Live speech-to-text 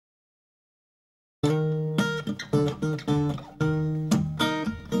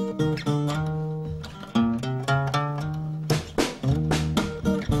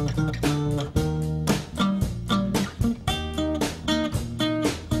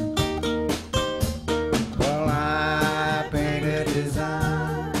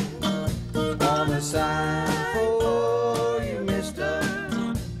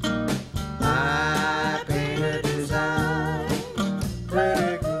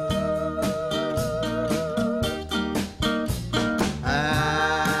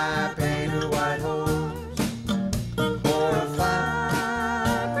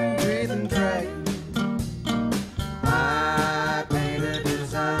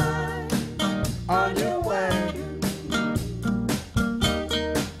on your wagon.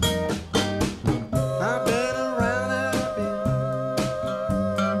 I've been around and I've been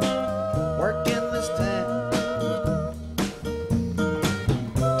working this town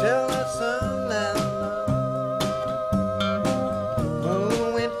till the sun and the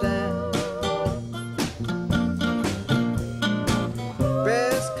moon went down.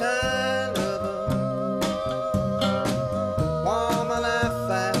 Best kind of a woman I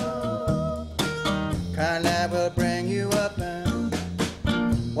found, kind that will bring you up and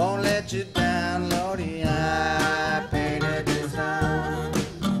won't let you down. Lordy, I painted design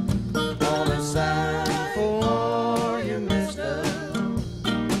on the sign for you, mister.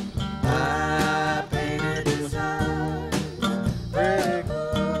 I painted design pretty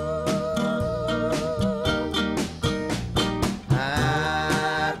good.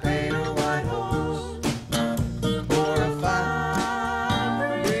 I painted a white horse for a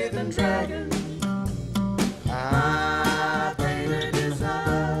fire breathing dragon. I painted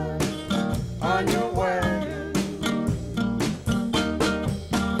design on your wagon.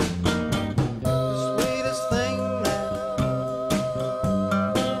 The sweetest thing that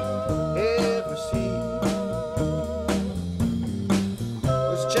I ever seen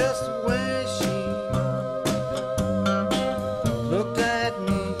was just the way she looked at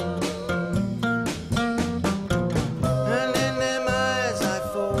me, and in them eyes I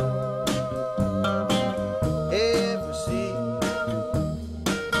ever see,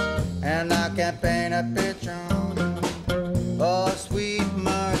 and I can paint a picture of sweet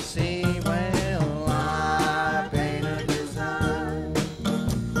mercy. Well, I paint a design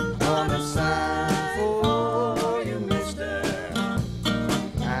on the sign for you, mister.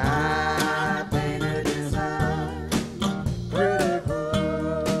 I paint a design pretty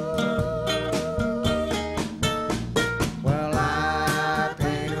good. Well, I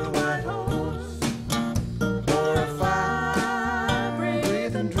paint a white horse for a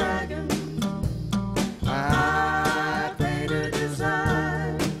fire-breathing dragon. I paint a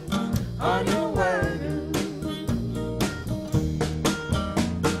design on your wagon.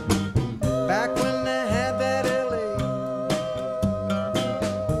 Back when they had that LA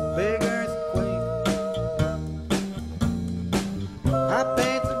big earthquake, I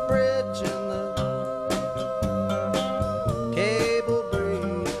paint the bridge and the cable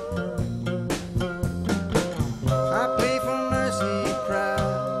bridge. I plead for mercy, cry,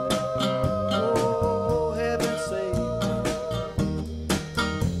 oh heaven save.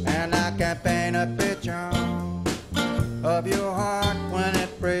 And I can paint a picture of your heart when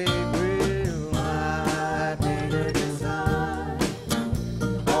it breaks. Well, I paint a design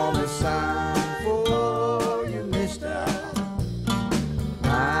on the sign for you, mister.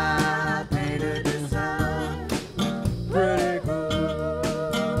 I paint a design pretty good.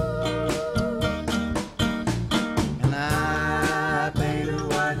 And I paint a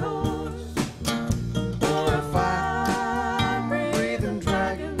white horse for a fire-breathing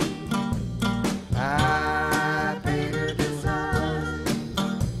dragon. I paint a design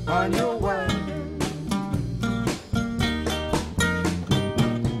on your wagon.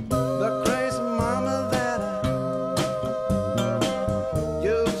 The crazy mama that I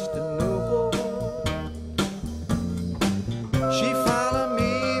used to know, she followed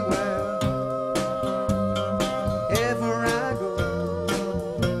me wherever I go.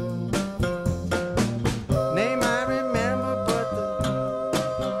 Name I remember, but the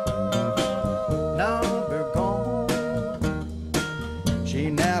number gone. She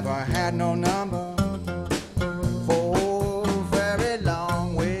never had no number